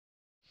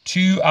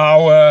To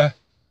our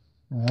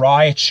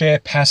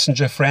rideshare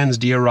passenger friends,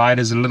 dear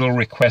riders, a little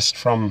request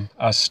from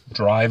us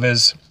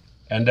drivers.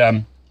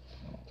 And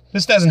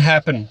this doesn't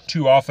happen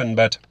too often,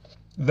 but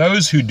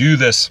those who do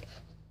this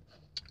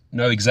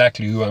know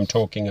exactly who I'm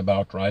talking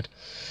about, right?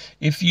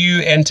 If you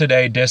entered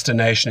a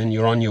destination and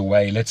you're on your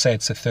way, let's say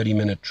it's a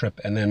 30-minute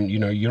trip, and then,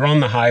 you're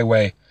on the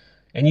highway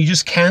and you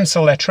just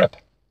cancel that trip,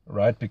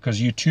 right?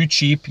 Because you're too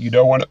cheap, you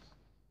don't want to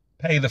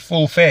pay the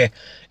full fare,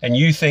 and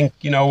you think,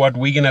 you know what,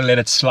 we're going to let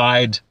it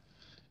slide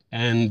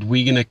and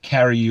we're going to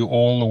carry you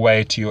all the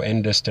way to your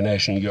end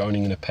destination. You're only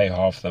going to pay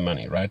half the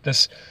money, right?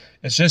 This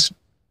is just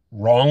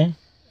wrong.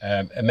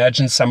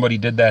 Imagine somebody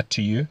did that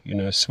to you,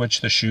 switch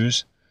the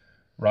shoes,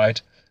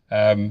 right?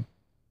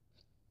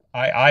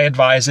 I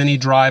advise any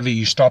driver,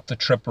 you stop the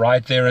trip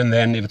right there and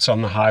then. If it's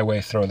on the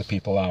highway, throw the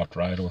people out,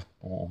 right?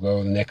 Or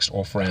go the next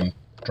off ramp,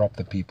 drop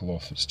the people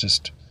off. It's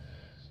just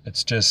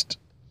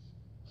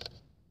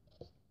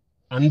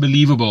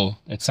unbelievable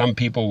that some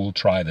people will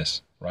try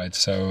this, right?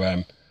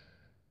 So,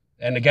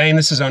 and again,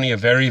 this is only a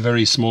very,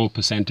 very small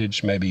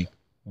percentage, maybe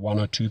 1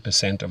 or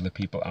 2% of the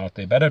people out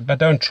there. But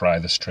don't try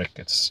this trick.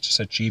 It's just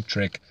a cheap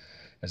trick.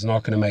 It's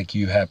not going to make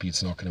you happy.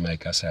 It's not going to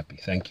make us happy.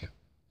 Thank you.